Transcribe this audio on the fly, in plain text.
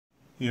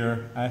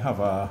Here I have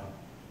a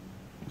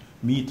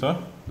meter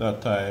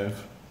that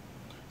I've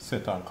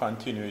set on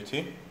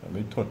continuity. Let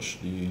me touch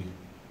the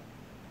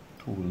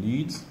two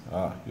leads.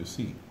 You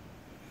see,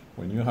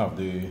 when you have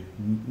the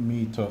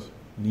meter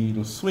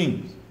needle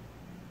swings,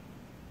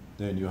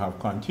 then you have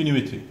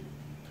continuity.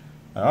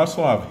 I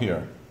also have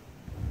here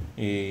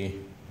a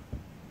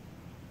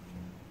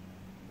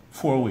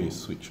four-way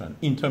switch, an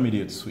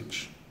intermediate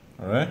switch.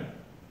 All right.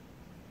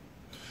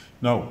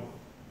 Now,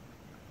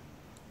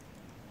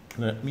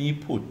 let me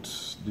put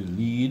the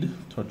lead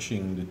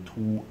touching the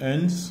two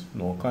ends.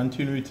 No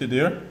continuity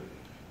there.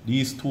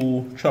 These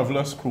two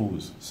traveler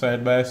screws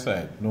side by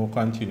side. No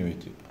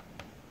continuity.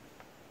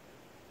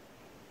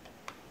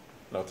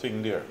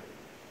 Nothing there.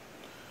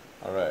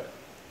 All right.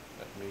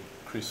 Let me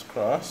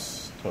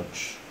crisscross,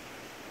 touch.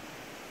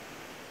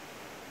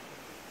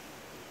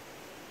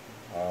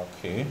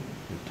 Okay.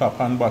 The top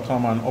and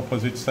bottom on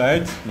opposite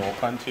sides. No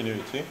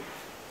continuity.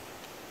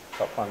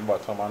 Top and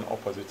bottom on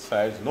opposite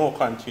sides. No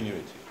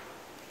continuity.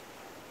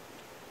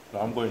 Now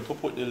I'm going to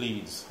put the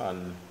leads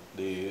and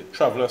the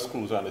traveler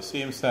screws on the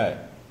same side.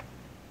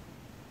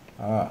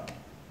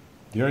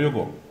 There you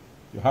go.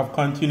 You have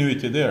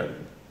continuity there.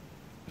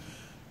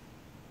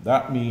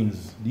 That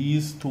means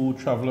these two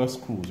traveler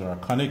screws are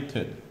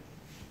connected.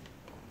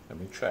 Let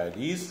me try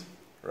these.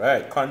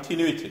 Right,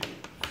 continuity.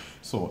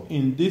 So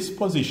in this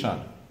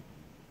position,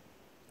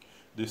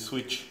 the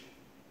switch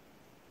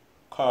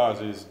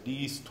causes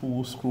these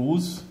two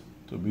screws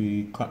to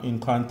be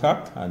in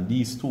contact, and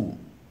these two,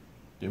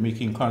 they're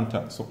making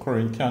contact, so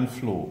current can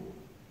flow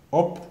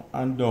up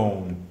and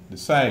down the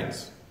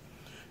sides.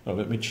 Now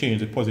let me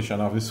change the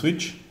position of the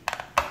switch.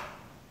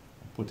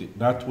 Put it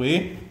that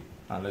way,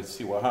 and let's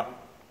see what happens.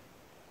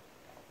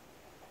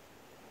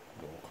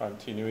 No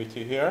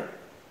continuity here.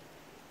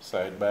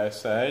 Side by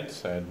side,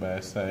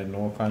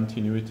 no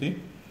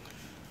continuity.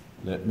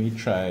 Let me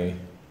try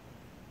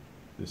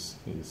this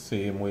the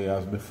same way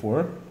as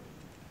before.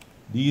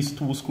 These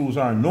two screws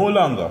are no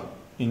longer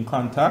in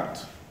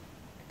contact.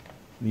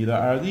 Neither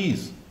are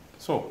these.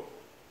 So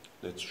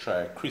let's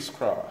try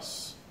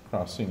crisscross,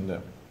 crossing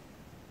them.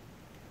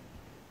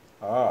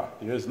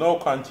 There is no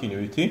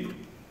continuity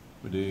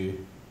with the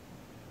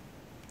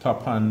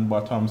top and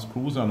bottom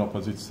screws on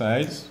opposite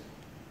sides.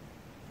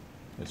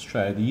 Let's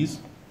try these.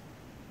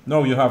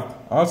 Now you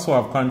also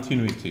have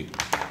continuity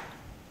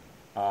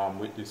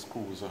with the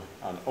screws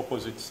on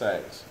opposite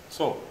sides.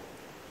 So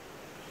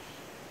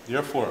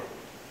therefore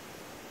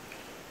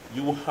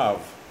you have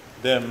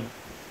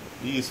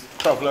these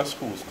traveler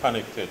screws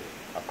connected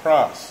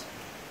across,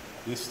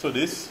 this to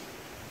this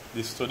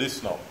to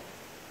this now.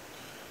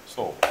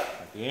 So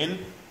again,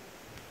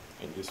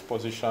 in this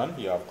position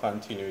you have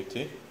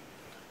continuity,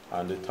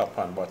 and the top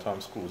and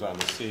bottom screws on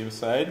the same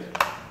side.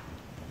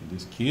 In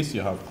this case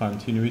you have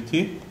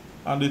continuity,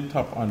 and the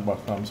top and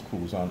bottom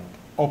screws on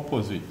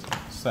opposite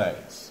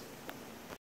sides.